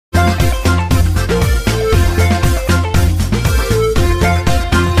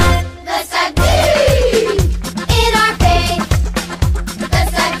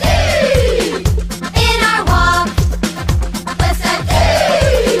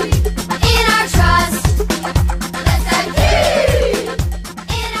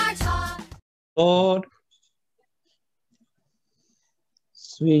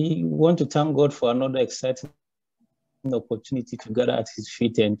we want to thank God for another exciting opportunity to gather at his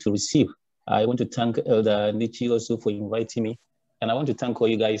feet and to receive. I want to thank Elder Nichi also for inviting me. And I want to thank all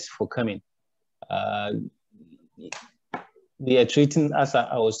you guys for coming. We are treating, as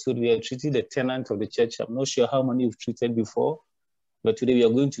I was told, we are treating the tenant of the church. I'm not sure how many you've treated before, but today we are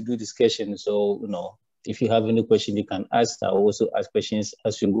going to do discussion. So, if you have any question, you can ask. I'll also ask questions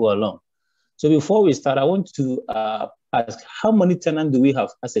as we go along. So before we start, I want to ask, how many tenants do we have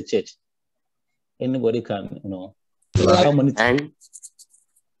as a church? Anybody can, how many? 10.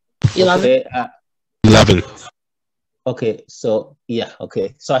 11. Okay, 11. Okay, so yeah,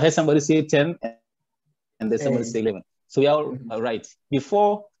 okay. So I heard somebody say 10 and then somebody say 11. So we are all right.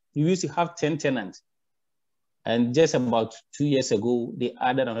 Before, we used to have 10 tenants. And just about 2 years ago, they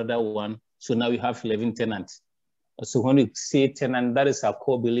added another one. So now we have 11 tenants. So when we say tenant, that is our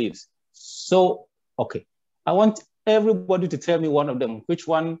core beliefs. So, okay. I want everybody to tell me one of them. Which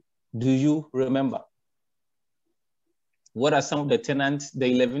one do you remember? What are some of the tenants, the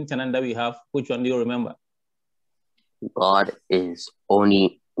 11 tenants that we have? Which one do you remember? God is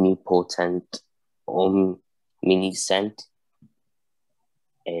omnipotent, omniscient,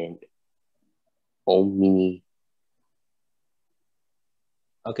 and omnipresent.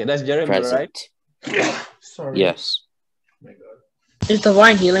 Okay, that's Jeremy, right? Sorry. Yes. Is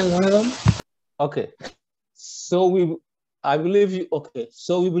divine healing one of them? Okay. So I believe you, okay.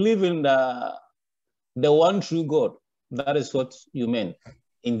 So we believe in the one true God. That is what you meant.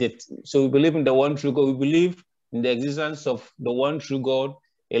 So we believe in the one true God. We believe in the existence of the one true God,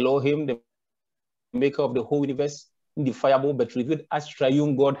 Elohim, the maker of the whole universe, indefinible but revealed as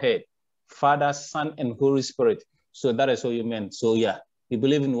triune Godhead, Father, Son, and Holy Spirit. So that is what you meant. So yeah, we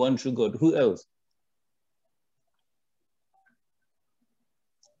believe in one true God. Who else?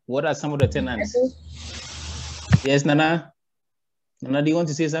 What are some of the tenants? Yes, Nana? Nana, do you want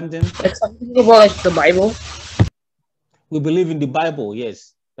to say something? Like something about like the Bible. We believe in the Bible,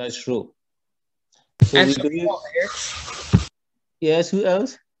 yes, that's true. So And we something believe. about marriage. Yes, who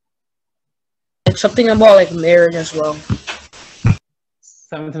else? And something about like marriage as well.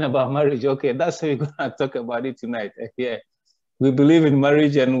 Something about marriage. Okay, that's what we're gonna talk about it tonight. Yeah, we believe in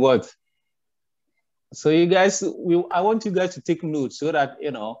marriage and what? So you guys, I want you guys to take notes so that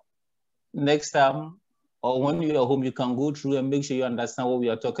next time or when you are home, you can go through and make sure you understand what we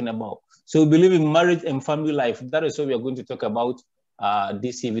are talking about. So we believe in marriage and family life. That is what we are going to talk about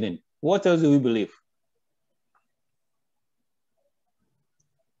this evening. What else do we believe?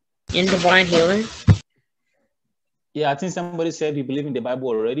 In divine healing. Yeah, I think somebody said you believe in the Bible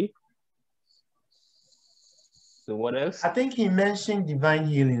already. So what else? I think he mentioned divine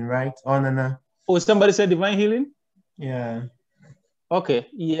healing, right? Oh, Nana. Oh, somebody said divine healing? Yeah. Okay,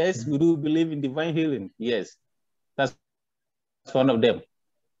 yes, we do believe in divine healing. Yes, that's one of them.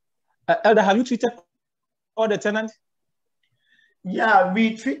 Elder, have you treated all the tenants? Yeah,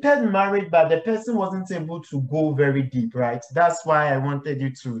 we treated marriage, but the person wasn't able to go very deep, right? That's why I wanted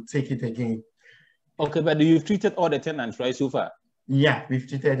you to take it again. Okay, but you've treated all the tenants, right, so far? Yeah, we've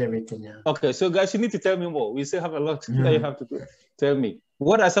treated everything, yeah. Okay, so guys, you need to tell me more. We still have a lot that you have to tell me.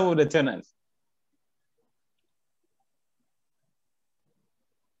 What are some of the tenants?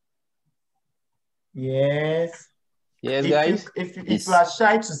 Yes. Yes, guys. If you are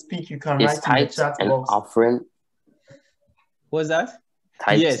shy to speak, you can write in the chat box. Offering. What's that?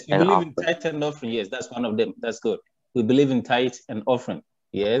 Tithes yes, we and believe offering. in tithe and offering. Yes, that's one of them. That's good. We believe in tithe and offering.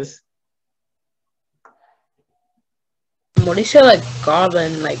 Yes. What do you say, like God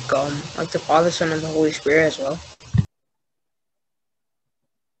and like the Father, Son, and the Holy Spirit as well?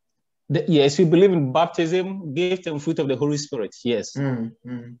 Yes, we believe in baptism, gift, and fruit of the Holy Spirit. Yes.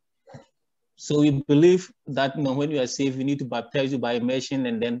 So we believe that when you are saved, we need to baptize you by immersion,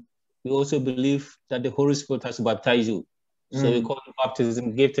 and then we also believe that the Holy Spirit has to baptize you. So we call it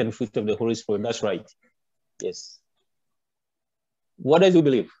baptism, gift, and fruit of the Holy Spirit. That's right. Yes. What else do you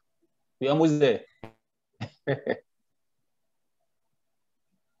believe? We're almost there.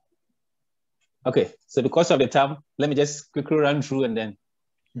 Okay, so because of the time, let me just quickly run through and then.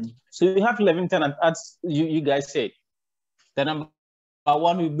 So we have 11 tenants, as you guys said. The number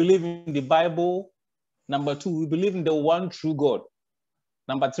one, we believe in the Bible. Number two, we believe in the one true God.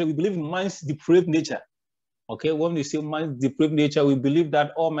 Number three, we believe in man's depraved nature. Okay, when we say man's depraved nature, we believe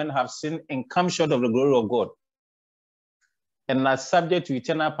that all men have sinned and come short of the glory of God and are subject to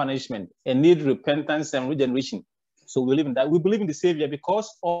eternal punishment and need repentance and regeneration. So we believe in that. We believe in the Savior because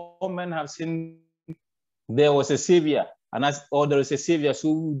all men have sinned. There was a Savior, and there is a Savior.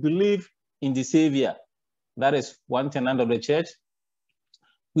 So we believe in the Savior. That is one tenant of the church.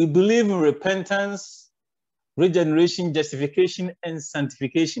 We believe in repentance regeneration, justification, and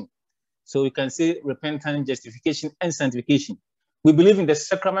sanctification. So we can say repentance, justification, and sanctification. We believe in the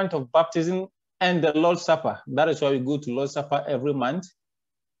sacrament of baptism and the Lord's Supper. That is why we go to Lord's Supper every month.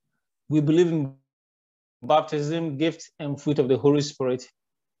 We believe in baptism, gift, and fruit of the Holy Spirit.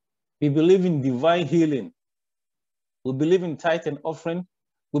 We believe in divine healing. We believe in tithe and offering.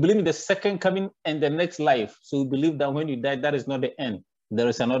 We believe in the second coming and the next life. So we believe that when you die, that is not the end. There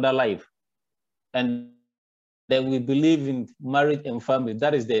is another life. And then we believe in marriage and family.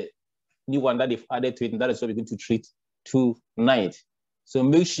 That is the new one that they've added to it, and that is what we're going to treat tonight. So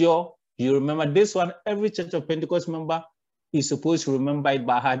make sure you remember this one. Every Church of Pentecost member is supposed to remember it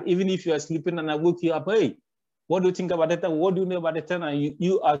by heart. Even if you are sleeping and I woke you up, hey, what do you think about that? What do you know about the time? And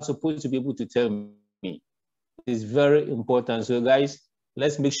you are supposed to be able to tell me. It's very important. So guys,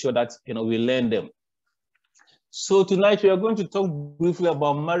 let's make sure that we learn them. So tonight we are going to talk briefly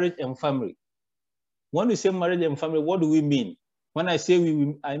about marriage and family. When we say marriage and family, what do we mean? When I say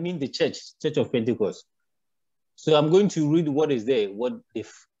we, I mean the Church of Pentecost. So I'm going to read what is there. What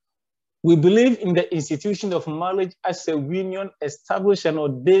if we believe in the institution of marriage as a union established and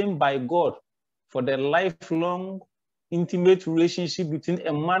ordained by God for the lifelong intimate relationship between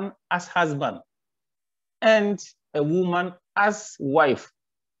a man as husband and a woman as wife,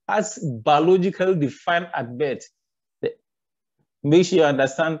 as biologically defined at birth. Make sure you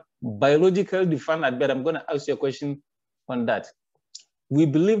understand biologically defined at birth. I'm going to ask you a question on that. We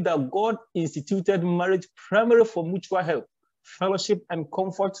believe that God instituted marriage primarily for mutual help, fellowship, and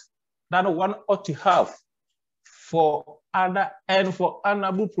comfort that one ought to have for other and for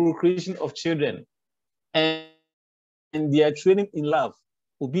honorable procreation of children, and their training in love,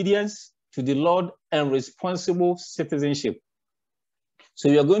 obedience to the Lord, and responsible citizenship. So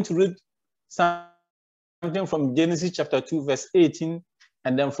we are going to read something from Genesis chapter 2, verse 18,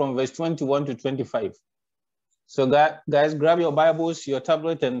 and then from verse 21 to 25. So guys, grab your Bibles, your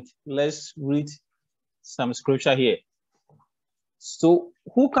tablet, and let's read some scripture here. So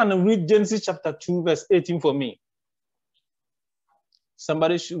who can read Genesis chapter 2, verse 18 for me?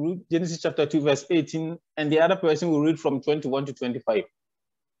 Somebody should read Genesis chapter 2, verse 18, and the other person will read from 21 to 25.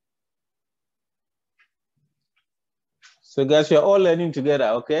 So guys, we are all learning together,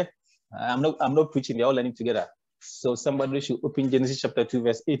 okay? I'm not preaching, they're all learning together. So somebody should open Genesis chapter 2,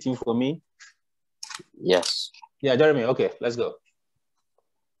 verse 18 for me. Yes. Yeah, Jeremy, okay, let's go.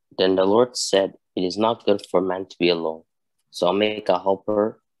 Then the Lord said, "It is not good for man to be alone, so I'll make a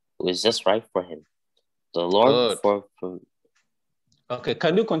helper who is just right for him." The Lord Okay,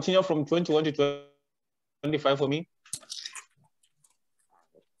 can you continue from 21 to 25 for me?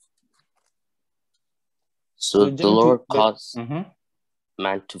 So the Lord caused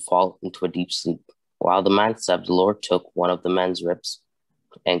man to fall into a deep sleep. While the man slept, the Lord took one of the man's ribs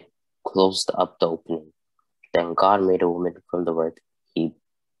and closed up the opening. Then God made a woman from the rib. He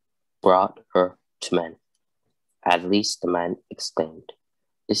brought her to man. At least the man exclaimed,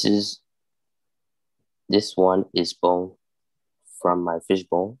 This one is bone from my fish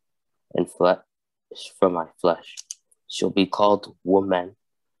bone and flesh from my flesh. She'll be called woman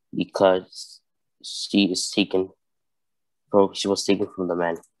because she was taken from the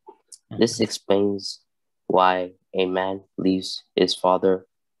man. This explains why a man leaves his father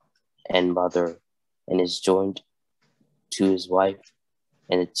and mother and is joined to his wife,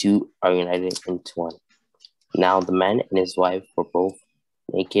 and the two are united into one. Now the man and his wife were both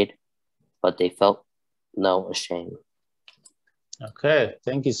naked, but they felt no shame. Okay,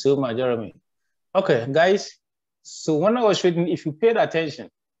 thank you so much, Jeremy. Okay, guys, so when I was reading, if you paid attention,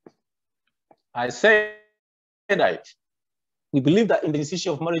 I said that we believe that in the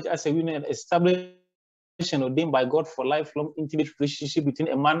institution of marriage as a union established and ordained by God for lifelong intimate relationship between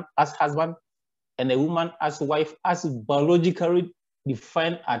a man as husband and a woman as wife, as biologically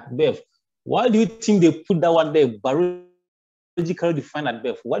defined at birth. Why do you think they put that one there, biologically defined at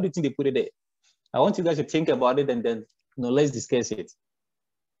birth? Why do you think they put it there? I want you guys to think about it and then let's discuss it.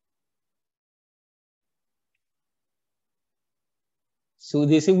 So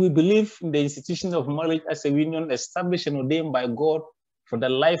they say we believe in the institution of marriage as a union established and ordained by God for the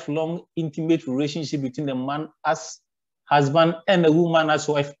lifelong intimate relationship between a man as husband and a woman as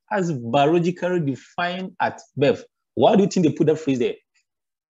wife, as biologically defined at birth. Why do you think they put that phrase there?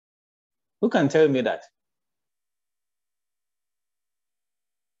 Who can tell me that?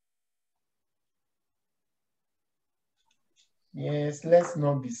 Yes, let's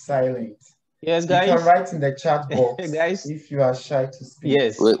not be silent. Yes, guys. You can write in the chat box guys, if you are shy to speak.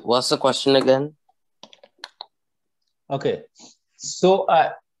 Yes. Wait, what's the question again? Okay. So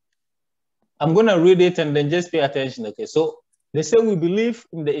I'm going to read it and then just pay attention. Okay. So they say we believe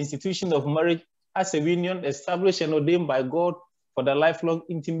in the institution of marriage as a union established and ordained by God for the lifelong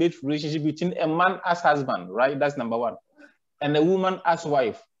intimate relationship between a man as husband, right? That's number one. And a woman as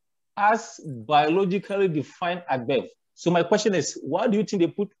wife, as biologically defined at birth. So my question is, why do you think they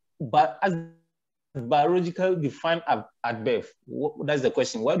put as biologically defined at birth? That's the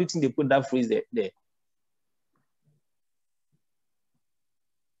question. Why do you think they put that phrase there?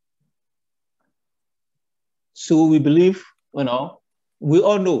 So we believe, we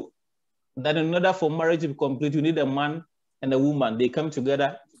all know that in order for marriage to be complete, you need a man and a woman. They come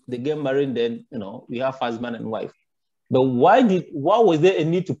together, they get married, then we have husband and wife. But why was there a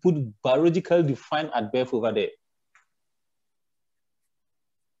need to put biologically defined at birth over there?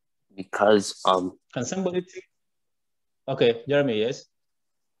 Because can somebody take? Okay, Jeremy, yes.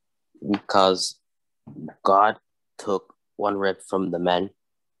 Because God took one rib from the men.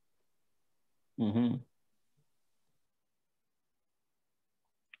 Mm-hmm.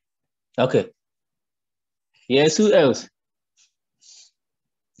 Okay. Yes, who else?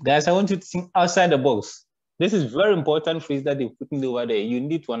 Guys, I want you to think outside the box. This is very important phrase that they put it over there. You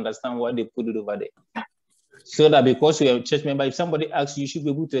need to understand why they put it over there. So that because you're a church member, if somebody asks you, you should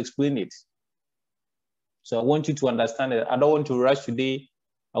be able to explain it. So I want you to understand it. I don't want to rush today.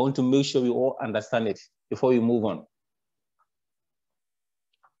 I want to make sure we all understand it before we move on.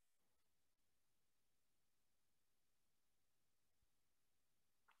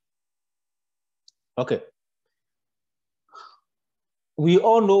 Okay. We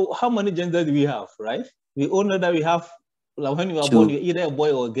all know how many genders we have, right? We all know that we have, like when you are born, you're either a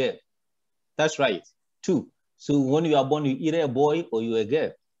boy or a girl. That's right, 2. So when you are born, you're either a boy or you're a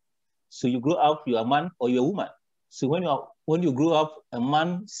girl. So you grow up, you're a man or you're a woman. So when you grow up, a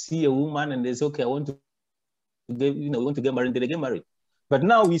man see a woman and they say, okay, I want to get, we want to get married, they get married. But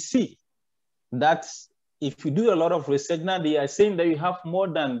now we see that if you do a lot of research now, they are saying that you have more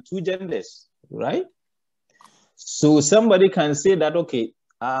than 2 genders, right? So somebody can say that, okay,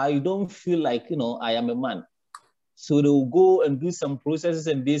 I don't feel like, I am a man. So they'll go and do some processes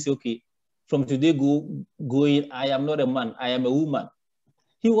and they say, okay, from today going, I am not a man, I am a woman.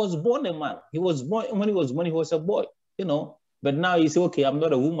 He was born a man. He was born, when he was born, he was a boy, But now he said, okay, I'm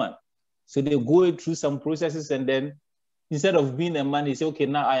not a woman. So they go through some processes and then instead of being a man, he said, okay,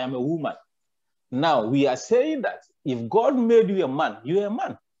 now I am a woman. Now we are saying that if God made you a man, you're a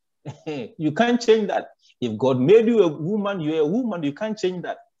man. You can't change that. If God made you a woman, you're a woman, you can't change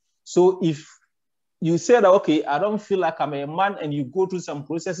that. So if you say that, okay, I don't feel like I'm a man, and you go through some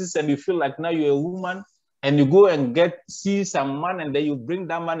processes and you feel like now you're a woman, and you go and see some man, and then you bring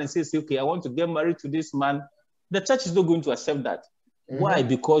that man and say, okay, I want to get married to this man, the church is not going to accept that. Mm-hmm. Why?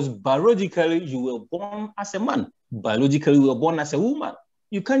 Because biologically you were born as a man. Biologically you were born as a woman.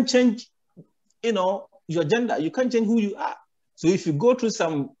 You can't change, your gender. You can't change who you are. So if you go through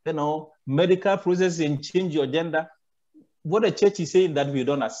some, medical process and change your gender, what the church is saying that we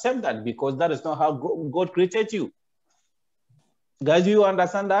don't accept that because that is not how God created you. Guys, do you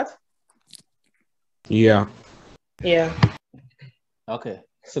understand that? Yeah. Okay,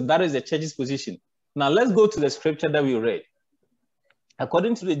 so that is the church's position. Now let's go to the scripture that we read.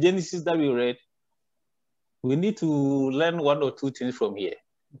 According to the Genesis that we read, we need to learn 1 or 2 things from here.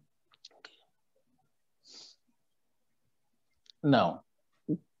 Now,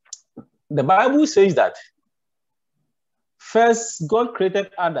 the Bible says that first God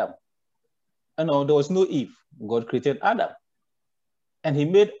created Adam. There was no Eve. God created Adam. And he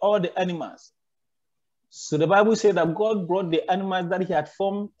made all the animals. So the Bible said that God brought the animals that he had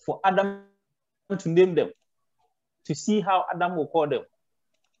formed for Adam to name them, to see how Adam will call them.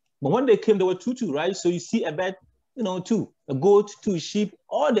 But when they came, there were 2, right? So you see a bird, 2, a goat, 2 sheep,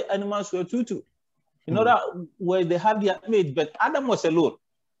 all the animals were 2. In other words, they had their mate, but Adam was alone.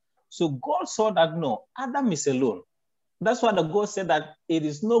 So God saw that, no, Adam is alone. That's why the God said that it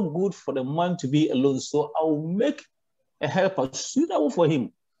is not good for the man to be alone. So I will make a helper suitable for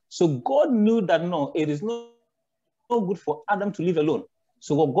him. So God knew that, no, it is not good for Adam to live alone.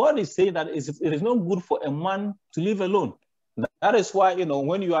 So what God is saying that is it is not good for a man to live alone. That is why,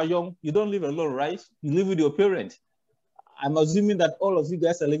 when you are young, you don't live alone, right? You live with your parent. I'm assuming that all of you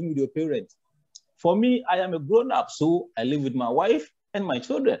guys are living with your parents. For me, I am a grown-up, so I live with my wife and my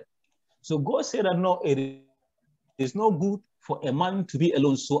children. So God said that, no, it is not good for a man to be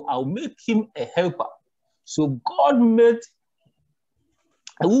alone, so I'll make him a helper. So God made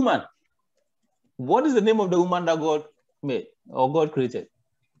a woman. What is the name of the woman that God made or God created?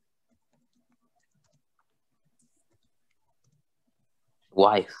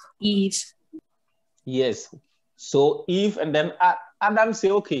 Wife. Eve. Yes. So Eve, and then Adam say,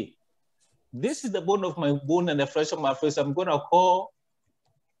 okay, this is the bone of my bone and the flesh of my flesh. I'm going to call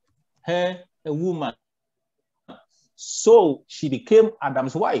her a woman. So she became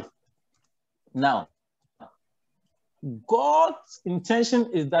Adam's wife. Now, God's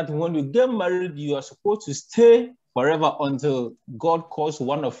intention is that when you get married, you are supposed to stay forever until God calls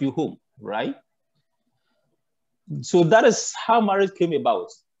one of you home, right? So that is how marriage came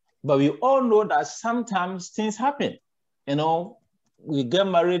about. But we all know that sometimes things happen. You know, we get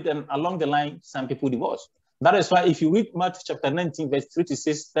married and along the line, some people divorce. That is why if you read Matthew chapter 19, verse 3 to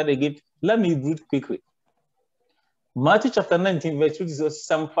 6, that again, let me read quickly. Matthew chapter 19, verse 3 to 6,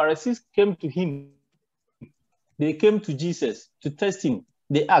 some Pharisees came to him. They came to Jesus to test him.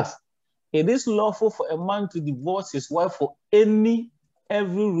 They asked, it is lawful for a man to divorce his wife for every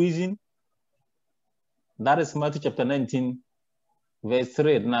reason? That is Matthew chapter 19, verse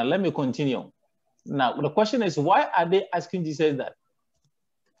 3. Now, let me continue. Now, the question is, why are they asking Jesus that?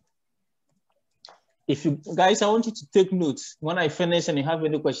 If you guys, I want you to take notes. When I finish and you have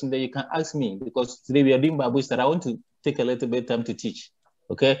any question, then you can ask me, because today we are doing Bible study. I want to take a little bit of time to teach.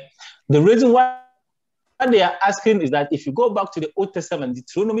 Okay? The reason why they are asking is that if you go back to the Old Testament,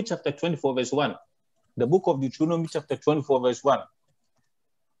 Deuteronomy chapter 24, verse 1, the book of Deuteronomy chapter 24, verse 1,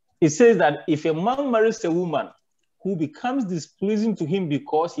 it says that if a man marries a woman who becomes displeasing to him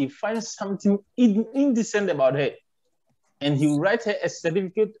because he finds something indecent about her, and he writes her a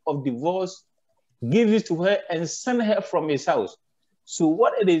certificate of divorce, gives it to her, and send her from his house. So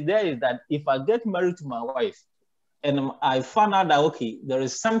what it is there is that if I get married to my wife and I find out that, okay, there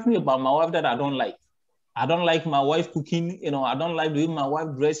is something about my wife that I don't like. I don't like my wife cooking, you know, I don't like the way my wife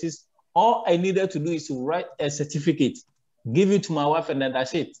dresses. All I needed to do is to write a certificate, give it to my wife, and then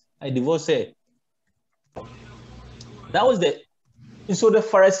that's it. I divorce her. That was the... And so the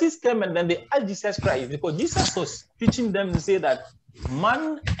Pharisees came and then they asked Jesus Christ, because Jesus was teaching them to say that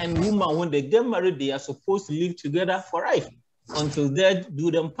man and woman, when they get married, they are supposed to live together for life until death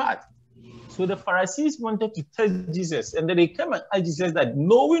do them part. So the Pharisees wanted to test Jesus, and then they came and asked Jesus that,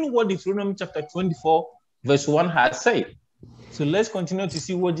 knowing what Deuteronomy chapter 24, verse 1 has said. So let's continue to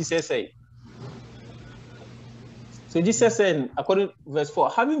see what Jesus said. So Jesus said, according to verse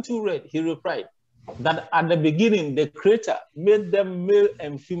 4, having to read, he replied that at the beginning, the Creator made them male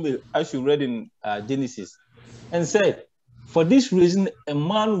and female, as you read in Genesis, and said, for this reason, a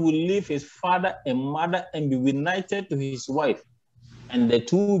man will leave his father and mother and be united to his wife, and the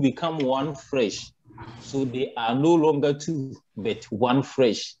two will become one flesh. So they are no longer two, but one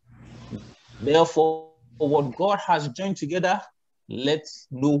flesh. Therefore, what God has joined together, let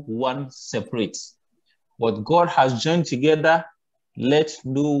no one separate. What God has joined together, let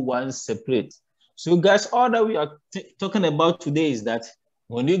no one separate. So guys, all that we are talking about today is that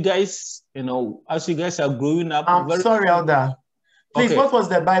when you guys, you know, as you guys are growing up... I'm sorry, Elder. Please, okay. What was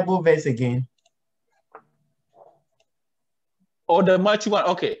the Bible verse again? Oh, the Matthew one.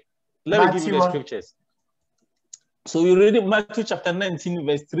 Okay. Let me give you the scriptures. So we read Matthew chapter 19,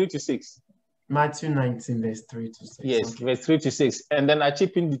 verse 3 to 6. Matthew 19, verse 3 to 6. Yes, okay. Verse 3 to 6. And then I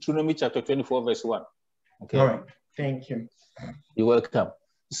chip in Deuteronomy chapter 24, verse 1. Okay. All right. Thank you. You're welcome.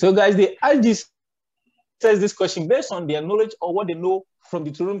 So guys, they ask Jesus this question based on their knowledge or what they know from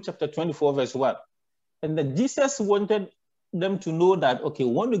Deuteronomy chapter 24, verse 1. And then Jesus wanted them to know that, okay,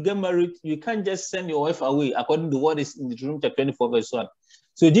 when you get married, you can't just send your wife away according to what is in Deuteronomy chapter 24, verse 1.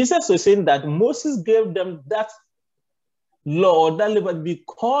 So Jesus was saying that Moses gave them that law, that liberty,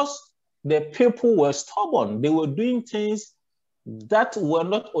 because the people were stubborn. They were doing things that were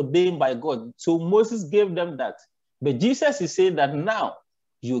not ordained by God. So Moses gave them that. But Jesus is saying that now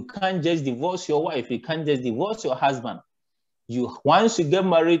you can't just divorce your wife. You can't just divorce your husband. Once you get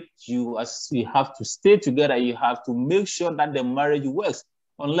married, you have to stay together. You have to make sure that the marriage works,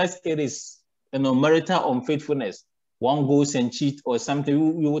 unless it is, you know, marital unfaithfulness. One goes and cheats or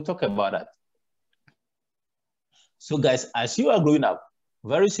something. We will talk about that. So guys, as you are growing up,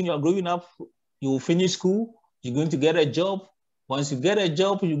 very soon you are growing up, you will finish school, you're going to get a job. Once you get a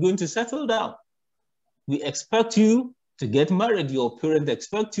job, you're going to settle down. We expect you to get married. Your parents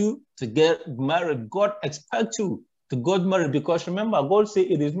expect you to get married. God expects you to get married, because remember, God said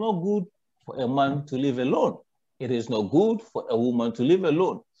it is not good for a man to live alone. It is not good for a woman to live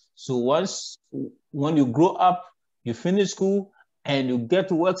alone. So when you grow up, you finish school, and you get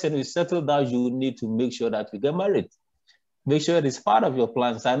to work and you settle down, you need to make sure that you get married. Make sure it is part of your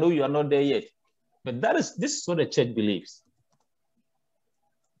plans. I know you are not there yet, but this is what the church believes.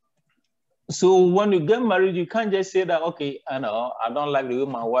 So when you get married, you can't just say that, okay, I know, I don't like the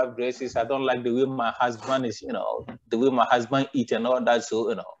way my wife dresses. I don't like the way my husband is, you know, the way my husband eats and all that. So,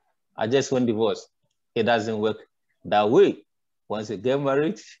 you know, I just want divorce. It doesn't work that way. Once you get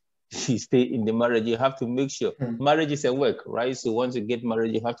married, you stay in the marriage. You have to make sure marriage is a work, right? So once you get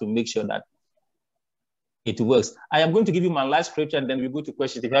married, you have to make sure that it works. I am going to give you my last scripture, and then we go to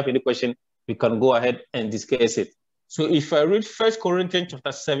questions. If you have any question, we can go ahead and discuss it. So if I read 1 Corinthians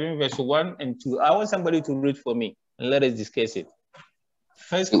chapter 7, verse 1 and 2, I want somebody to read for me, and let us discuss it.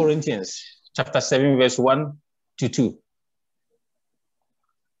 1 Corinthians chapter 7, verse 1 to 2.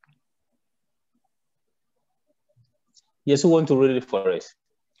 Yes, who want to read it for us?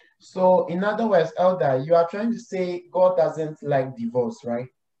 So, in other words, Elder, you are trying to say God doesn't like divorce, right?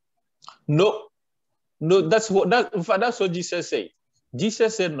 No, that's what Jesus said.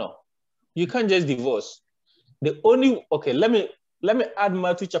 Jesus said no. You can't just divorce. Okay, let me add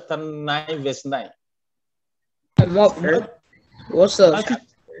Matthew chapter 9, verse 9. What's the Matthew,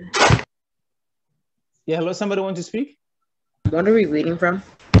 yeah, hello, somebody want to speak? What are we reading from?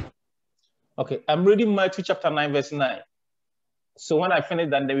 Okay, I'm reading Matthew chapter 9, verse 9. So when I finish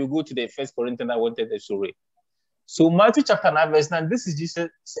that, then we go to the 1 Corinthians I wanted to read. So Matthew chapter 9, verse 9, this is Jesus.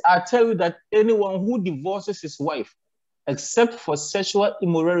 I tell you that anyone who divorces his wife, except for sexual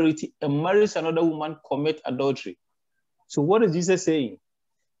immorality, and marries another woman, commit adultery. So what is Jesus saying?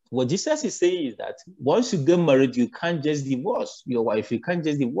 What Jesus is saying is that once you get married, you can't just divorce your wife. You can't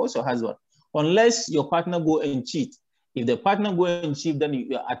just divorce your husband unless your partner go and cheat. If the partner go and cheat, then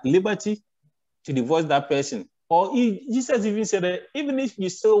you are at liberty to divorce that person. Or Jesus even said that even if you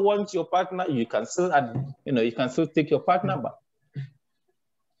still want your partner, you can still take your partner back.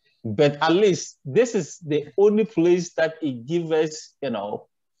 But at least this is the only place that it gives us,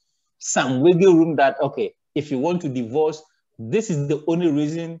 some wiggle room that, okay, if you want to divorce, this is the only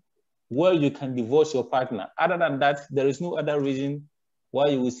reason why you can divorce your partner. Other than that, there is no other reason why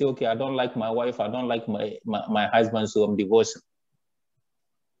you will say, okay, I don't like my wife, I don't like my husband, so I'm divorcing.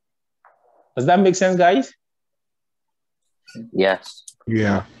 Does that make sense, guys? Yes.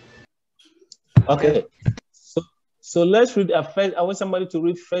 Yeah. Okay. So let's read I want somebody to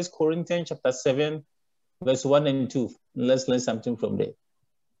read 1 Corinthians chapter 7, verse 1 and 2. Let's learn something from there.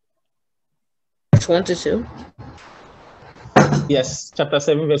 Verse 1 to 2? Yes, chapter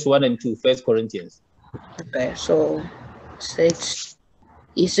 7, verse 1 and 2, 1 Corinthians. Okay, so 6.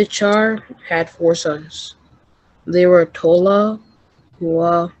 Issachar had 4 sons. They were Tola,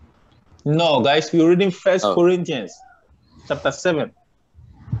 Hua. No, guys, we're reading 1 Corinthians chapter 7,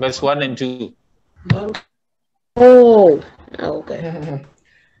 verse 1 and 2. Oh, okay.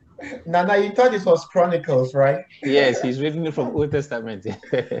 Nana, you thought it was Chronicles, right? Yes, he's reading it from Old Testament.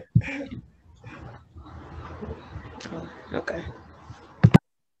 Okay.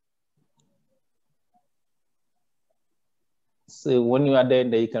 So when you are there,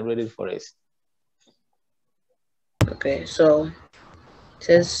 then you can read it for us. Okay, so it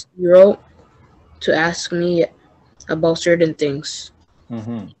says you wrote to ask me about certain things.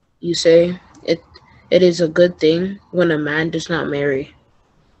 Mm-hmm. You say it is a good thing when a man does not marry.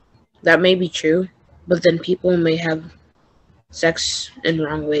 That may be true, but then people may have sex in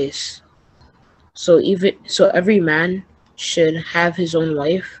wrong ways. So every man should have his own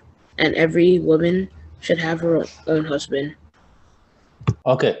wife, and every woman should have her own husband.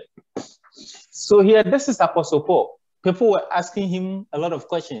 Okay. So here, this is Apostle Paul. People were asking him a lot of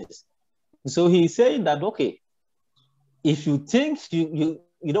questions. So he's saying that, okay, if you think you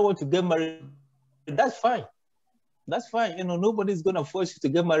don't want to get married, that's fine. That's fine. Nobody's going to force you to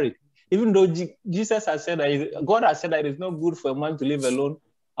get married. Even though Jesus has said that, God has said that it's not good for a man to live alone,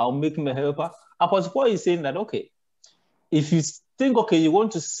 I'll make him a helper. Apostle Paul is saying that, okay, if you think, okay, you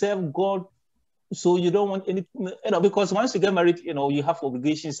want to serve God, so you don't want any, because once you get married, you have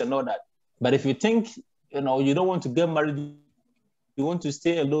obligations and all that. But if you think, you don't want to get married, you want to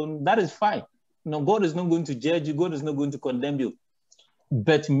stay alone, that is fine. God is not going to judge you. God is not going to condemn you.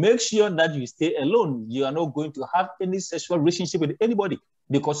 But make sure that you stay alone. You are not going to have any sexual relationship with anybody,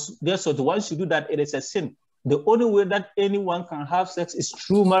 because once you do that, it is a sin. The only way that anyone can have sex is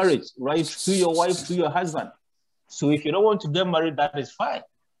through marriage, right? Through your wife, through your husband. So if you don't want to get married, that is fine.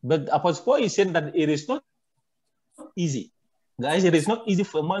 But Apostle Paul is saying that it is not easy. Guys, it is not easy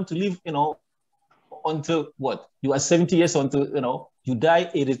for a man to live, until what? You are 70 years, until, you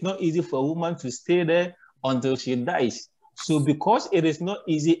die. It is not easy for a woman to stay there until she dies. So because it is not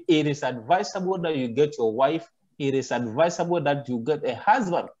easy, it is advisable that you get your wife. It is advisable that you get a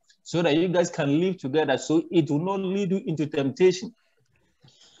husband so that you guys can live together, so it will not lead you into temptation.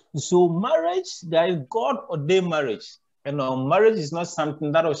 So marriage, guys, God ordained marriage. Marriage is not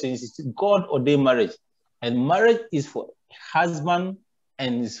something that was God ordained marriage. And marriage is for husband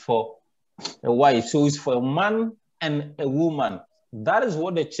and it's for a wife. So it's for a man and a woman. That is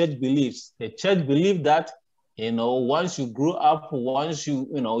what the church believes. The church believes that, once you grow up, once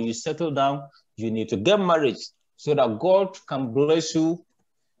you settle down, you need to get married so that God can bless you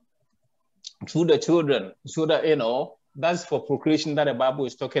through the children, so that, that's for procreation that the Bible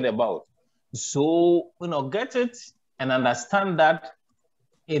is talking about. So, get it and understand that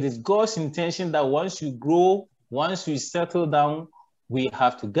it is God's intention that once you grow, once you settle down, we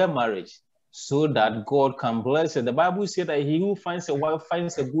have to get married so that God can bless it. The Bible says that he who finds a wife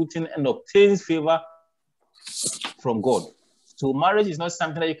finds a good thing and obtains favor from God. So marriage is not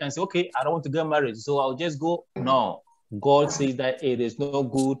something that you can say, okay, I don't want to get married, so I'll just go. No, God says that it is not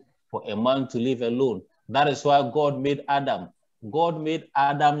good for a man to live alone. That is why God made Adam. God made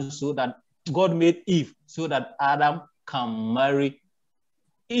Eve so that Adam can marry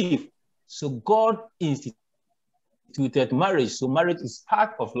Eve. So God instituted marriage. So marriage is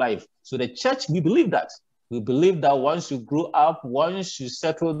part of life. So the church, we believe that. We believe that once you grow up, once you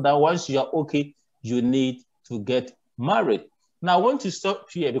settle down, once you are okay, you need to get married. Now, I want to stop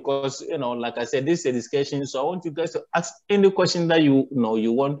here because, like I said, this is a discussion. So I want you guys to ask any question that you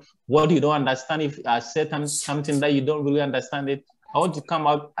want, what you don't understand. If I said something that you don't really understand it, I want to come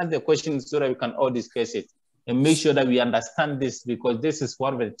out, ask the question so that we can all discuss it and make sure that we understand this, because this is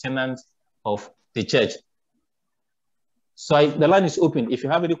one of the tenets of the church. So the line is open. If you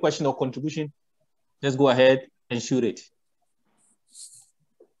have any question or contribution, just go ahead and shoot it.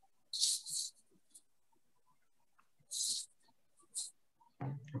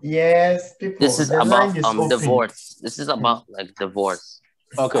 Yes, people. This is about divorce. This is about like divorce.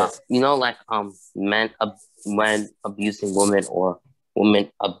 Okay. Like men when abusing women or women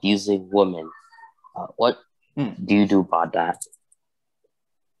abusing women. What do you do about that?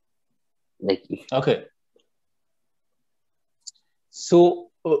 Like, okay. So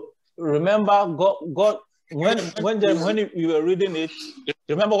remember, God when you were reading it,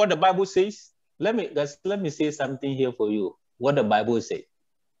 remember what the Bible says. Let me say something here for you. What the Bible says.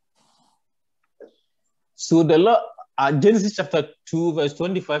 So the Lord, Genesis chapter 2, verse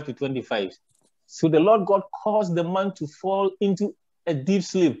 25 to 25. So the Lord God caused the man to fall into a deep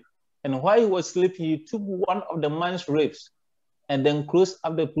sleep. And while he was sleeping, he took one of the man's ribs and then closed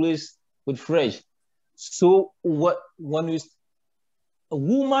up the place with flesh. So when a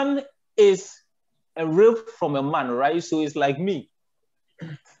woman is a rib from a man, right? So it's like me.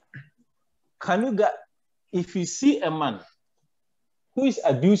 If you see a man who is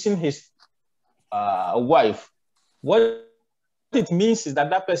abusing his wife, what it means is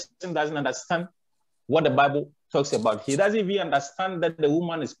that person doesn't understand what the Bible talks about. He doesn't even understand that the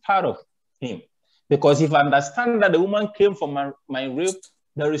woman is part of him. Because if I understand that the woman came from my rib,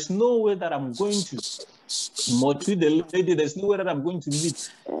 there is no way that I'm going to maltreat the lady. There's no way that I'm going to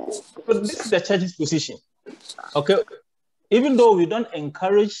meet. But this is the church's position. Okay, even though we don't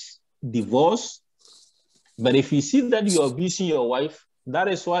encourage divorce, but if you see that you're abusing your wife, that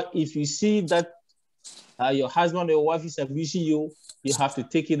is why if you see that your husband or your wife is abusing you, you have to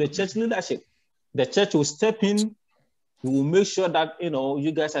take in the church leadership. The church will step in. We will make sure that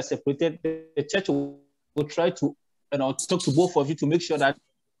you guys are separated. The church will try to talk to both of you to make sure that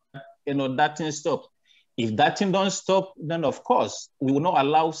that thing stops. If that thing don't stop, then of course we will not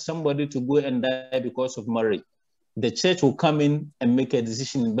allow somebody to go and die because of marriage. The church will come in and make a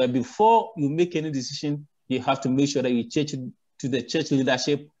decision. But before you make any decision, you have to make sure that you check to the church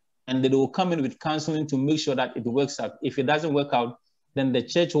leadership, and they will come in with counseling to make sure that it works out. If it doesn't work out, then the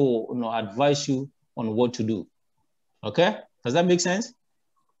church will advise you on what to do. Okay? Does that make sense?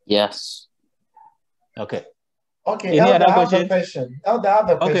 Yes. Okay. Okay, Elder, I have a question.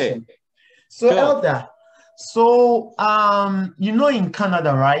 Okay. So, sure. Elder, so in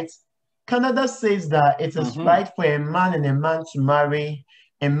Canada, right? Canada says that it is right for a man and a man to marry,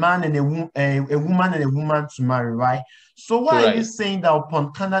 a man and a woman and a woman to marry, right? So why are you saying that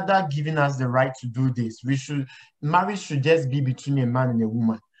upon Canada giving us the right to do this, marriage should just be between a man and a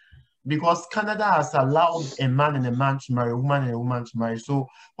woman? Because Canada has allowed a man and a man to marry, a woman and a woman to marry. So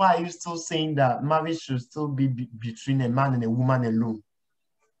why are you still saying that marriage should still be between a man and a woman alone?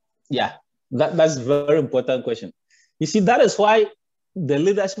 Yeah, that's a very important question. You see, that is why the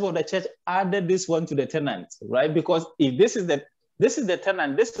leadership of the church added this one to the tenant, right? Because if this is the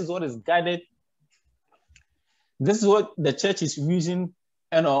tenant, this is what is guided. This is what the church is using,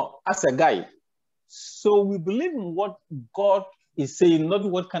 as a guide. So we believe in what God is saying, not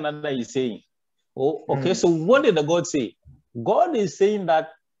what Canada is saying. Oh, okay. So what did the God say? God is saying that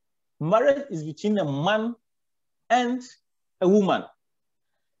marriage is between a man and a woman.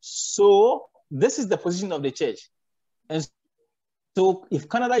 So this is the position of the church. And so if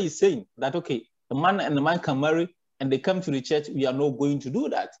Canada is saying that, okay, a man and a man can marry and they come to the church, we are not going to do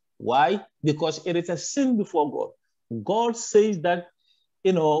that. Why? Because it is a sin before God. God says that,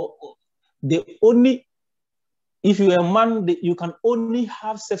 the only if you're a man, you can only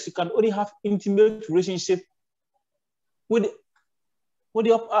have sex, you can only have intimate relationship with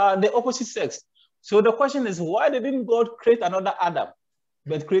the opposite sex. So the question is, why didn't God create another Adam,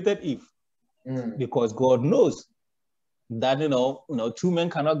 but created Eve? Because God knows that two men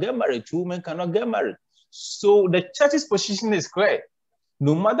cannot get married, two men cannot get married. So the church's position is clear.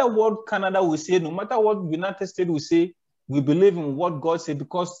 No matter what Canada will say, no matter what the United States will say, we believe in what God said,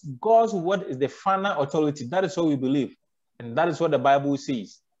 because God's word is the final authority. That is what we believe. And that is what the Bible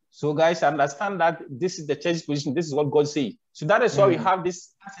says. So guys, understand that this is the church's position. This is what God says. So that is why we have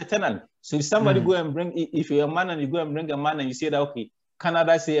this as a tenant. So if somebody go and bring, if you're a man and you go and bring a man and you say that, okay,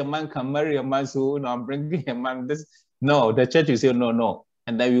 Canada say a man can marry a man, so I'm bringing a man. No, the church will say no.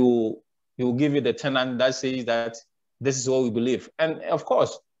 And then you will give you the tenant that says that this is what we believe. And of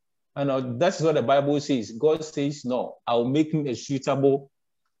course, that's what the Bible says. God says, no, I'll make him a suitable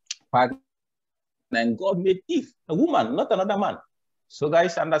partner. And God made Eve a woman, not another man. So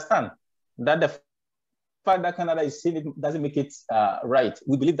guys, understand that the fact that Canada is saying it doesn't make it right.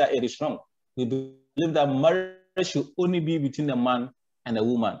 We believe that it is wrong. We believe that marriage should only be between a man and a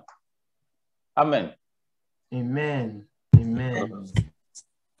woman. Amen. Amen. Amen.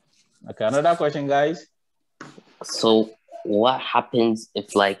 Okay, another question, guys. So what happens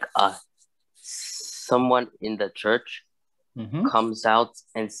if like someone in the church comes out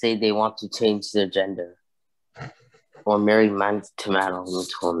and say they want to change their gender or marry man to man or woman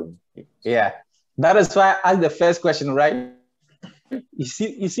to woman? Yeah, that is why I asked the first question, right? You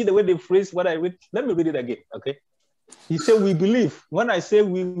see the way they phrase what I read. Let me read it again, okay? He said, we believe. When I say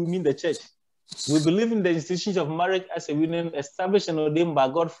we mean the church. We believe in the institutions of marriage as a union established and ordained by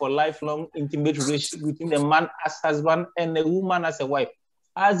God for lifelong intimate relationship between a man as husband and a woman as a wife,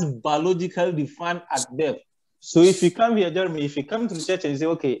 as biologically defined at birth. So if you come here, Jeremy, if you come to the church and say,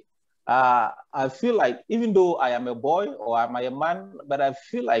 okay, I feel like even though I am a boy or I'm a man, but I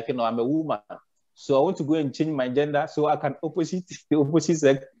feel like I'm a woman. So I want to go and change my gender so I can opposite the opposite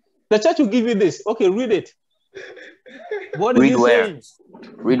sex. The church will give you this. Okay, read it. What is read it where? saying?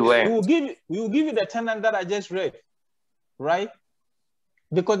 Read where? We will give you the tenant that I just read, right?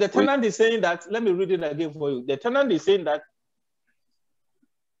 Because the tenant is saying that, let me read it again for you. The tenant is saying that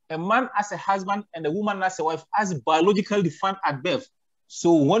a man as a husband and a woman as a wife as biologically defined at birth.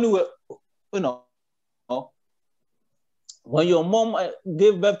 So when when your mom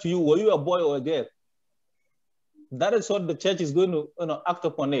gave birth to you, were you a boy or a girl? That is what the church is going to act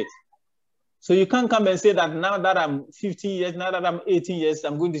upon it. So you can't come and say that now that I'm 15 years, now that I'm 18 years,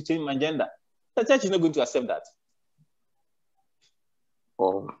 I'm going to change my gender. The church is not going to accept that.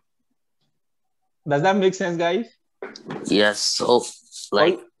 Oh. Does that make sense, guys? Yes. So,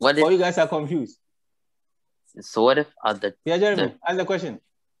 like, what if you guys are confused? So what if Jeremy, ask the question.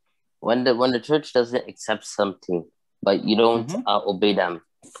 When the church doesn't accept something, but you don't obey them,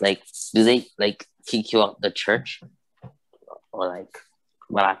 like, do they like kick you out the church, or like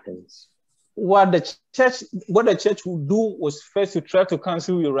what happens? What the church will do was first to try to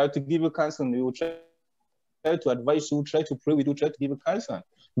counsel you, right? To give you counseling. We will try to advise you, try to pray with you, try to give you counseling.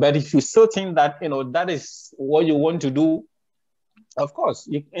 But if you still think that that is what you want to do, of course,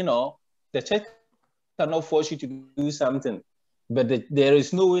 the church cannot force you to do something. But there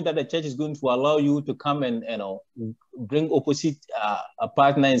is no way that the church is going to allow you to come and bring opposite a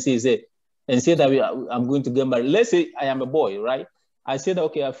partner and say that I'm going to get married. Let's say I am a boy, right? I said,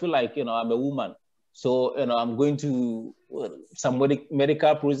 okay, I feel like, I'm a woman. So, I'm going to some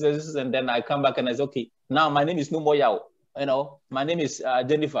medical processes, and then I come back and I say, okay, now my name is no more Yao. My name is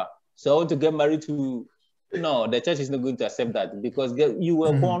Jennifer. So I want to get married to, no, the church is not going to accept that because you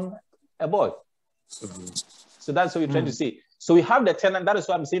were born a boy. So that's what we're trying to say. So we have the tenant. That is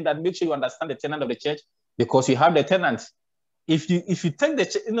why I'm saying that make sure you understand the tenant of the church, because you have the tenant. If you take the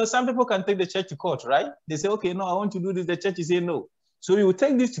church, some people can take the church to court, right? They say, okay, no, I want to do this. The church is saying no. So you will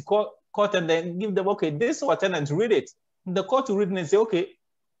take this to court and then give them, okay, this is our tenant, read it. The court will read it and say, okay,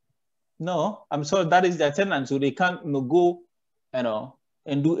 no, I'm sorry, that is the tenant. So they can't go,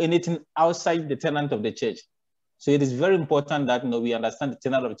 and do anything outside the tenant of the church. So it is very important that we understand the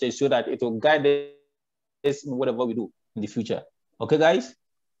tenant of the church so that it will guide us in whatever we do in the future. Okay, guys?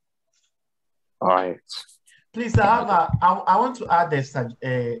 All right. Please, I want to add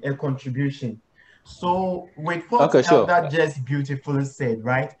a contribution. So with what Elder just beautifully said,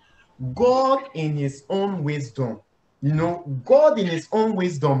 right? God in his own wisdom, God in his own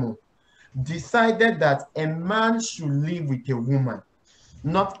wisdom decided that a man should live with a woman,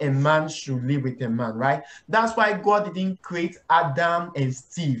 not a man should live with a man, right? That's why God didn't create Adam and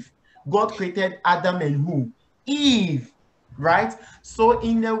Steve. God created Adam and who? Eve. right? So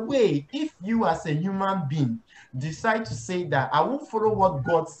in a way, if you as a human being decide to say that I won't follow what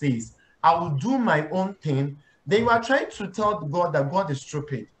God says, I will do my own thing, then you are trying to tell God that God is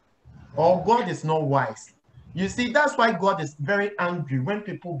stupid or God is not wise. You see, that's why God is very angry when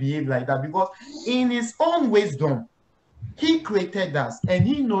people behave like that, because in his own wisdom, he created us and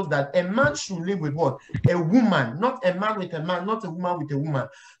he knows that a man should live with what? A woman, not a man with a man, not a woman with a woman.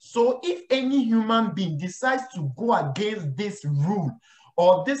 So if any human being decides to go against this rule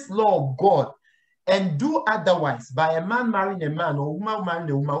or this law of God and do otherwise by a man marrying a man or a woman marrying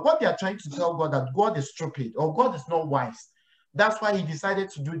a woman, what they are trying to tell God that God is stupid or God is not wise. That's why he decided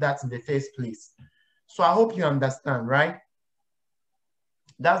to do that in the first place. So I hope you understand, right?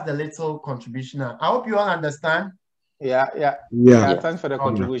 That's the little contribution. I hope you all understand. Yeah. Thanks for the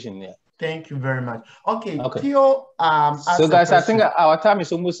contribution. Yeah. Thank you very much. Okay. Theo. So guys, I think our time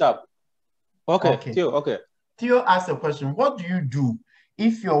is almost up. Okay. Theo. Okay. Theo asked a question. What do you do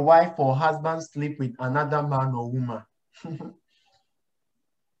if your wife or husband sleep with another man or woman?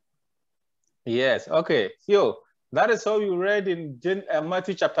 Yes. Okay. Theo, that is how you read in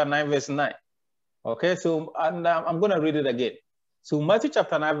Matthew chapter 9, verse 9. Okay. So and I'm going to read it again. So Matthew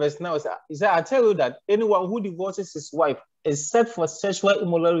chapter 9, verse 9 is that I tell you that anyone who divorces his wife except for sexual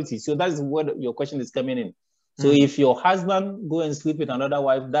immorality. So that is where your question is coming in. So if your husband go and sleep with another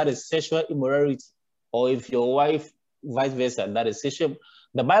wife, that is sexual immorality. Or if your wife, vice versa, that is sexual.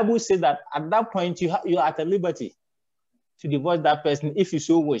 The Bible says that at that point, you are at a liberty to divorce that person if you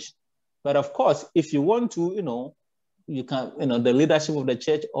so wish. But of course, if you want to, you can, the leadership of the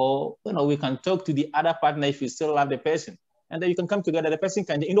church, or, we can talk to the other partner if you still love the person. And then you can come together. The person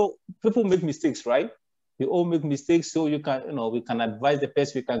can, people make mistakes, right? We all make mistakes. So you can, we can advise the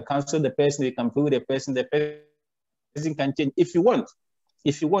person, we can counsel the person, we can pray with the person can change. If you want,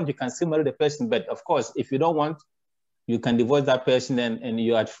 you can still marry the person. But of course, if you don't want, you can divorce that person and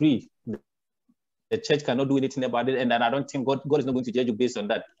you are free. The church cannot do anything about it. And then I don't think God is not going to judge you based on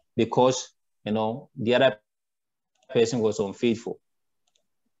that, because, the other person was unfaithful.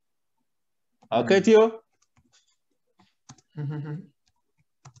 Okay, Theo?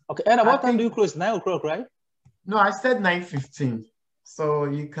 Okay, and what time do you close? 9 o'clock, right? No, I said 9:15. So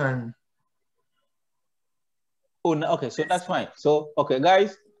you can. Oh, no, okay, so that's fine. So, okay,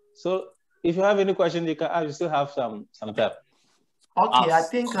 guys. So if you have any questions, you can ask. You still have some time. Okay, I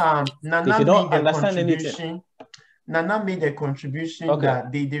think Nana made a contribution. Nana made a contribution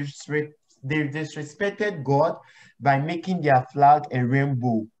that they disrespected God by making their flag a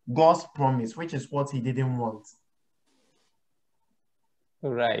rainbow, God's promise, which is what he didn't want.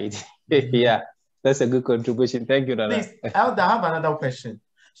 Right. Yeah, that's a good contribution. Thank you, Nana. Please, Elder, I have another question.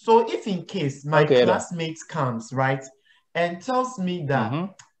 So if in case my classmate comes, right, and tells me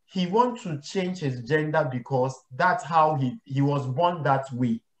that he wants to change his gender because that's how he was born that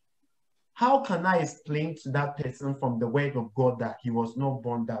way, how can I explain to that person from the word of God that he was not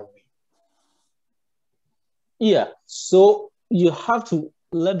born that way? Yeah, so you have to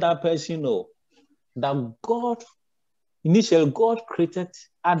let that person know that initially God created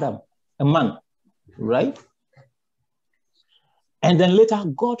Adam, a man, right? And then later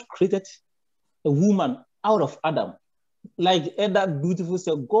God created a woman out of Adam. Like that beautiful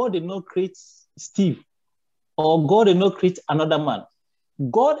said, God did not create Steve, or God did not create another man.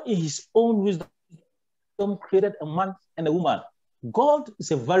 God in his own wisdom created a man and a woman. God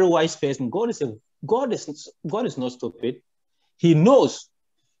is a very wise person. God is not stupid. He knows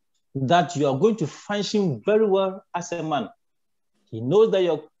that you are going to function very well as a man. He knows that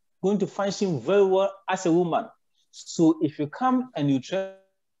you're going to function very well as a woman. So if you come and you try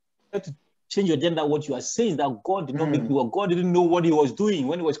to change your gender, what you are saying is that God did not make you, or God didn't know what he was doing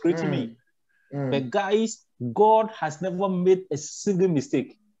when he was creating me. But guys, God has never made a single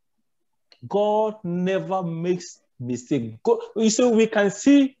mistake. God never makes mistake. So we can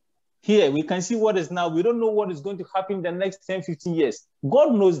see here, we can see what is now. We don't know what is going to happen in the next 10, 15 years.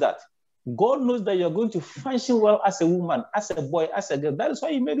 God knows that. God knows that you're going to function well as a woman, as a boy, as a girl. That is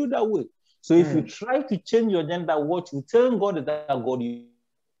why he made you that way. So if you try to change your gender, what you tell God is that God, you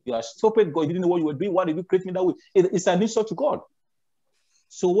are stupid. God, you didn't know what you were doing. Why did you create me that way? It's an insult to God.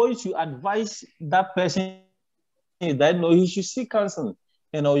 So what you advise that person is that he should seek counsel.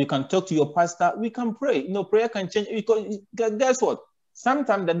 You can talk to your pastor. We can pray. Prayer can change. Because guess what?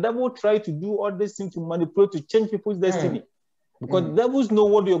 Sometimes the devil tries to do all these things to manipulate, to change people's destiny. Because devils know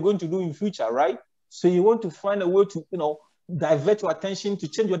what you're going to do in future, right? So you want to find a way to, divert your attention to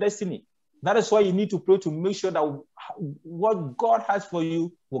change your destiny. That is why you need to pray to make sure that what God has for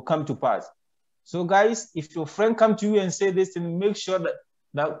you will come to pass. So guys, if your friend comes to you and say this, then make sure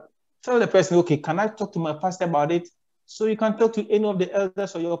that tell the person, okay, can I talk to my pastor about it? So you can talk to any of the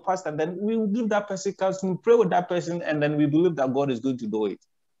elders or your pastor, and then we will give that person counseling, pray with that person, and then we believe that God is going to do it.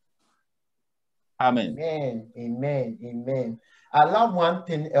 Amen. Amen. Amen. Amen. I love one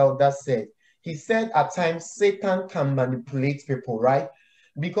thing Elder said. He said at times Satan can manipulate people, right?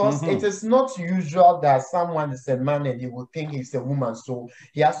 Because it is not usual that someone is a man and he will think he's a woman, so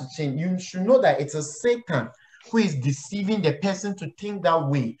he has to change. You should know that it's a Satan who is deceiving the person to think that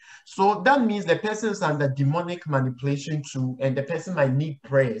way. So that means the person is under demonic manipulation too, and the person might need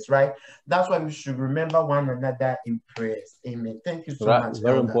prayers, right? That's why we should remember one another in prayers. Amen. Thank you so much.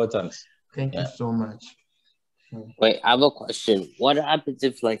 Very Elder. important. Thank you so much. Wait, I have a question. What happens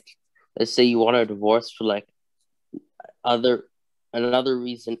if, like, let's say you want a divorce for like another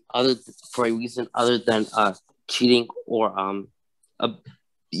reason for a reason other than cheating or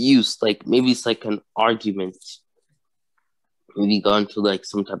abuse? Like maybe it's like an argument. Maybe you got into like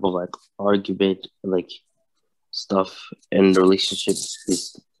some type of like argument, like stuff, and the relationship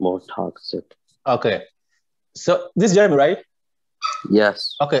is more toxic. Okay, so this is Jeremy, right?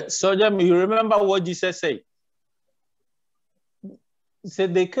 Yes. Okay, so Jeremy, you remember what Jesus said? He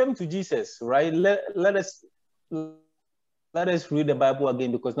said they came to Jesus, right? Let us read the Bible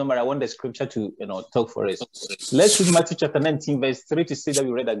again, because no matter I want the scripture to talk for us. Let's read Matthew chapter 19, verse 3 to see that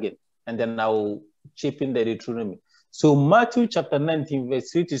we read again, and then I'll chip in the Deuteronomy. So Matthew chapter 19, verse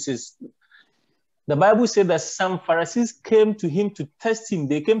 3 to 6. The Bible said that some Pharisees came to him to test him.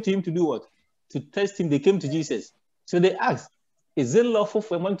 They came to him to do what? To test him. They came to Jesus. So they asked, is it lawful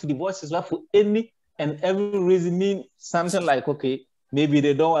for a man to divorce his wife for any and every reason? Mean something like, okay, maybe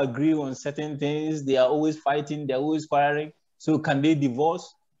they don't agree on certain things. They are always fighting. They're always quarreling. So can they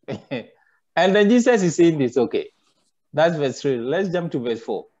divorce? And then Jesus is saying this, okay. That's verse 3. Let's jump to verse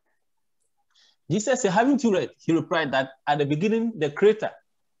 4. Jesus said, haven't you read? He replied that at the beginning, the Creator,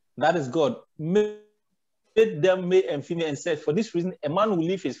 that is God, made them male and female, and said, for this reason, a man will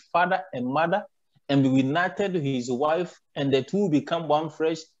leave his father and mother and be united to his wife, and the two will become one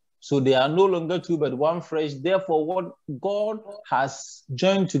flesh. So they are no longer two, but one flesh. Therefore, what God has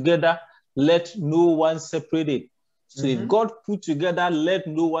joined together, let no one separate it. So if God put together, let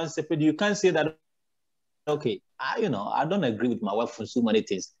no one separate. You can't say that, okay, I don't agree with my wife for so many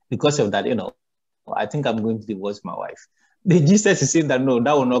things. Because of that, I think I'm going to divorce my wife. Jesus is saying that, no,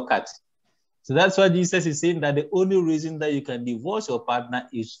 that will not cut. So that's why Jesus is saying that the only reason that you can divorce your partner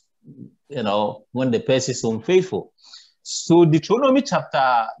is, when the person is unfaithful. So the Deuteronomy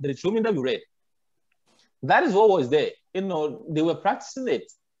that we read, that is what was there. They were practicing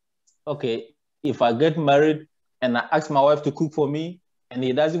it. Okay, if I get married and I ask my wife to cook for me and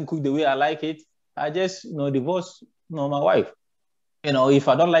he doesn't cook the way I like it, I just, divorce, my wife. If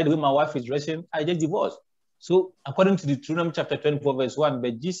I don't like the way my wife is dressing, I just divorce. So according to Deuteronomy chapter 24, verse 1,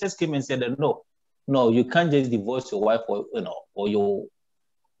 but Jesus came and said that no, you can't just divorce your wife or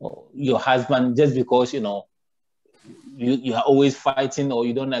your husband just because, you are always fighting, or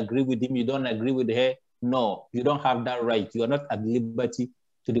you don't agree with him, you don't agree with her. No, you don't have that right. You are not at liberty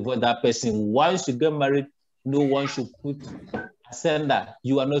to divorce that person. Once you get married, no one should put asunder.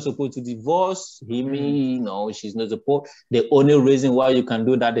 You are not supposed to divorce him. She's not supposed. The only reason why you can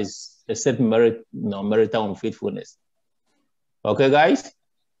do that is except marital unfaithfulness. Okay, guys?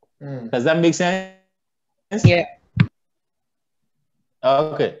 Does that make sense? Yeah.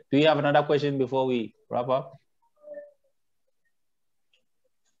 Okay. Do you have another question before we wrap up?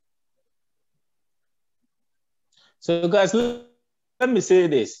 So, guys, let me say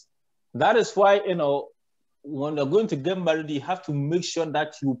this. That is why, when you're going to get married, you have to make sure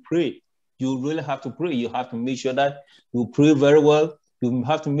that you pray. You really have to pray. You have to make sure that you pray very well. You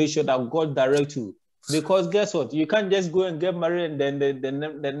have to make sure that God directs you. Because guess what? You can't just go and get married and then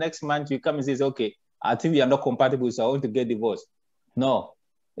the next month you come and say, okay, I think we are not compatible, so I want to get divorced. No,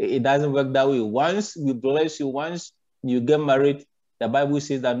 it doesn't work that way. Once we bless you, once you get married, the Bible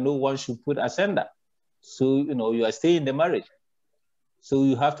says that no one should put asunder. So, you are staying in the marriage. So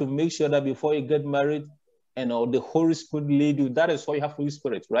you have to make sure that before you get married, the Holy Spirit lead you. That is why you have Holy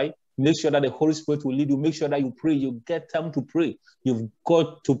Spirit, right? Make sure that the Holy Spirit will lead you. Make sure that you pray. You get time to pray. You've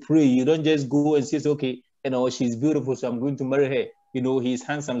got to pray. You don't just go and say, okay, she's beautiful, so I'm going to marry her. He's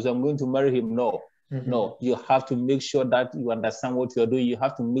handsome, so I'm going to marry him. No. No, you have to make sure that you understand what you're doing. You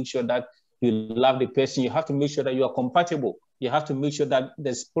have to make sure that you love the person. You have to make sure that you are compatible. You have to make sure that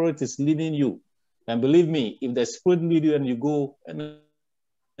the Spirit is leading you. And believe me, if the Spirit leads you and you go, and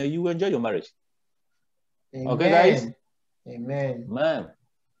you enjoy your marriage. Amen. Okay, guys? Amen. Man.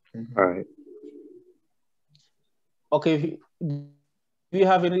 All right. Okay, do you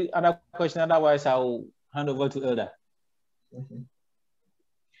have any other question? Otherwise, I'll hand over to Elder.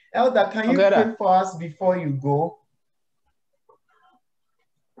 Elder, can you pray for us before you go?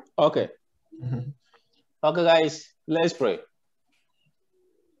 Okay. Okay, guys, let's pray.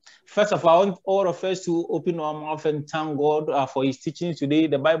 First of all, I want all of us to open our mouth and thank God for his teaching today.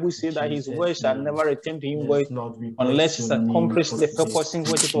 The Bible says that his word shall never return to him void unless it accomplishes the purpose in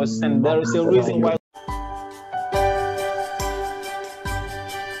which it was sent. There is a reason why